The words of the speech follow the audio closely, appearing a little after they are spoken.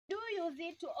use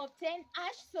it to obtain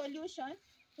ash solution,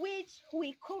 which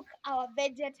we cook our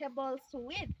vegetables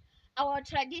with. Our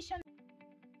traditional.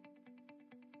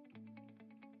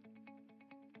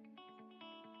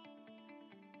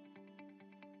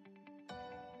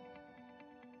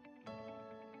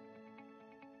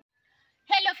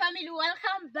 Hello family,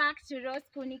 welcome back to Rose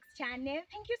Kunix channel.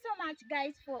 Thank you so much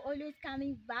guys for always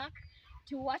coming back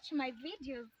to watch my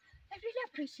videos. I really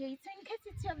appreciate it. So in case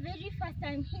it's your very first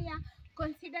time here,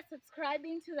 consider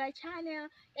subscribing to the channel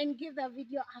and give the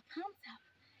video a thumbs up.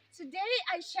 Today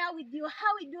I share with you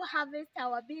how we do harvest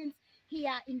our beans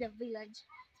here in the village,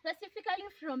 specifically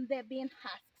from the bean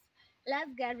husks.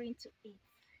 Let's get into it.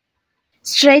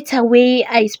 Straight away,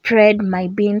 I spread my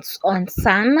beans on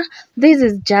sun. This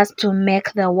is just to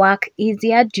make the work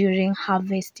easier during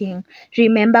harvesting.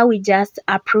 Remember, we just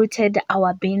uprooted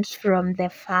our beans from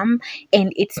the farm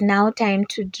and it's now time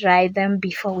to dry them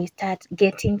before we start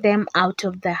getting them out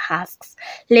of the husks.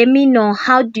 Let me know,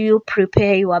 how do you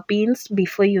prepare your beans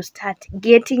before you start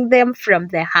getting them from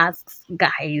the husks,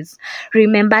 guys?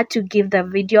 Remember to give the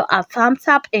video a thumbs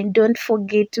up and don't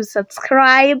forget to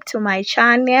subscribe to my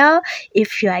channel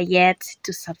if you are yet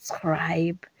to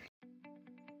subscribe.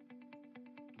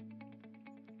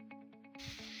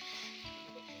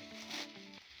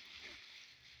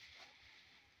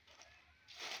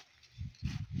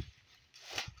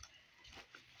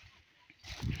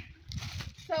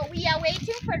 So we are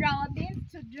waiting for our beans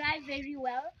to dry very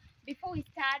well before we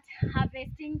start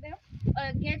harvesting them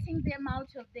or getting them out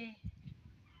of the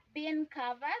bean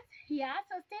covers. Yeah,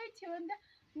 so stay tuned,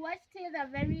 watch till the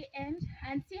very end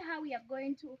and see how we are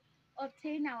going to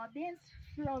obtain our beans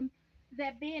from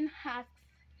the bean husks.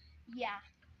 Yeah.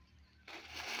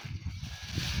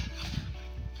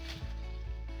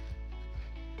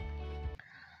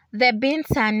 The beans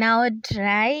are now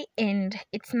dry and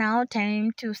it's now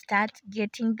time to start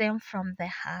getting them from the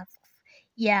husks.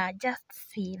 Yeah, just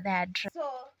see that. So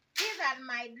these are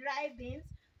my dry beans.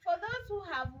 For those who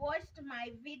have watched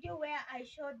my video where I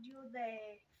showed you the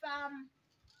farm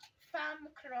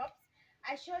crops,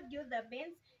 I showed you the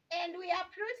beans and we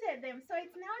uprooted them. So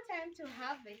it's now time to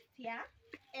harvest, yeah?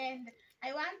 And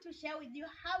I want to share with you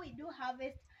how we do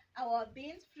harvest our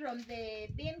beans from the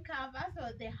bean covers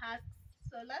or the husks.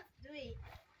 So let's do it.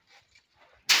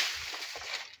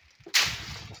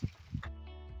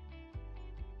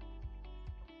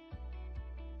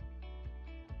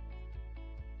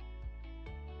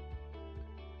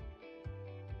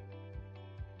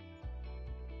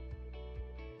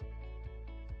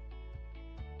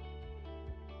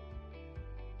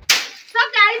 So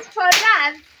guys, for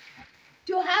that,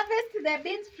 to harvest the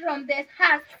beans from the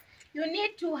husk, you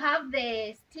need to have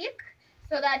the stick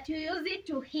so that you use it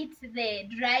to hit the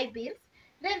dry beans.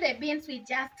 Then the beans will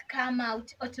just come out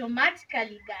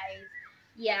automatically, guys.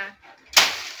 Yeah.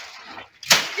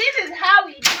 This is how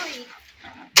we do it.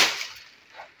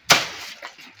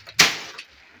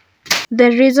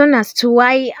 The reason as to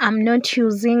why I'm not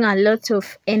using a lot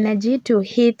of energy to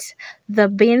hit the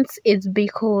beans is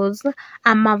because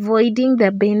I'm avoiding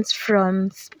the beans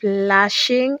from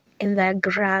splashing in the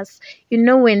grass. You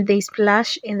know, when they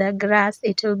splash in the grass,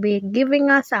 it will be giving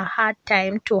us a hard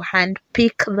time to hand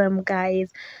pick them,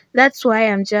 guys. That's why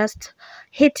I'm just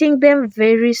hitting them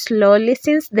very slowly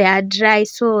since they are dry,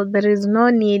 so there is no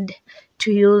need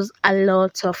to use a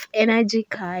lot of energy,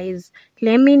 guys.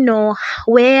 Let me know,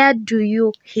 where do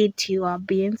you hit your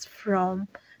beans from?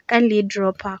 Kindly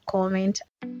drop a comment.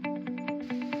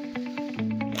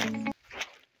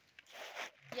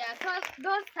 Yeah, so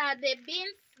those are the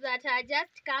beans that are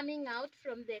just coming out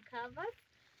from the covers.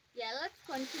 Yeah, let's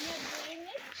continue doing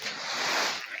it.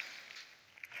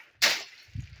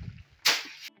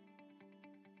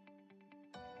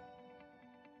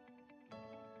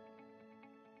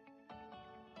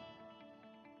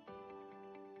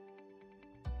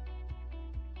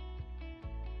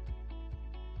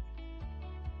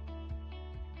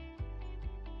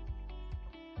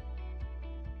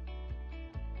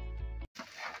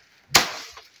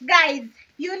 Guys,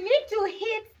 you need to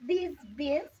hit these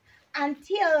beans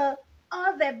until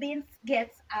all the beans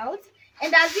gets out.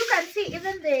 And as you can see,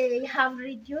 even they have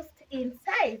reduced in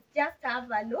size. Just have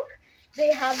a look.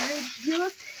 They have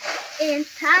reduced in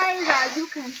size, as you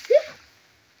can see.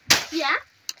 Yeah.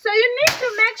 So you need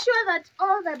to make sure that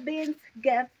all the beans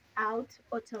get out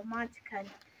automatically.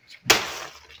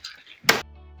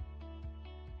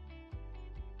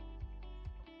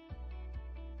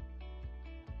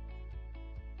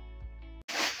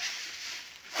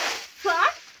 So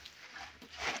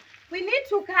we need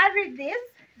to carry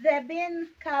the bean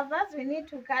covers, we need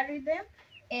to carry them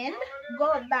and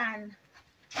go burn.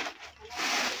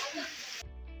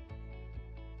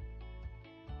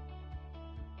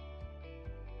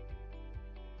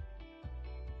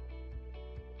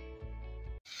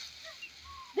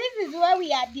 is where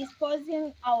we are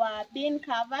disposing our bean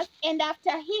covers, and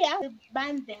after here we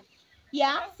burn them.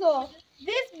 Yeah, so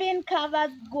these bean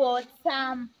covers got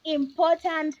some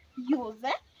important use.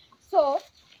 So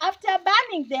after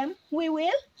burning them, we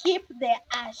will keep the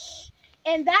ash,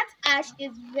 and that ash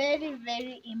is very,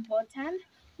 very important.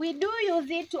 We do use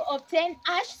it to obtain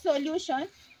ash solution,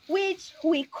 which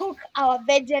we cook our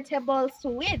vegetables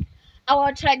with,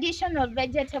 our traditional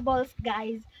vegetables,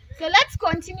 guys. So let's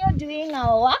continue doing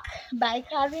our work by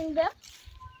carrying them.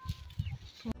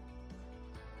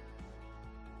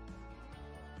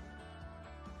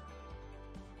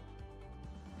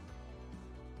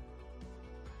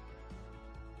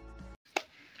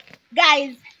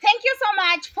 Guys, thank you so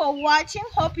much for watching.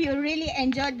 Hope you really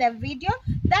enjoyed the video.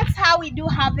 That's how we do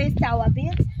harvest our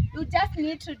beans. You just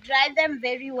need to dry them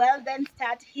very well, then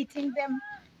start hitting them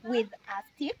with a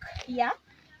stick. Yeah,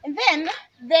 and then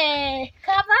the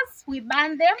covers, we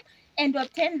burn them and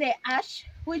obtain the ash,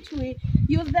 which we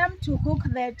use them to cook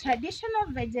the traditional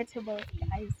vegetables,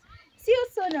 guys. See you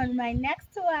soon on my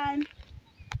next one.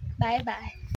 Bye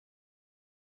bye.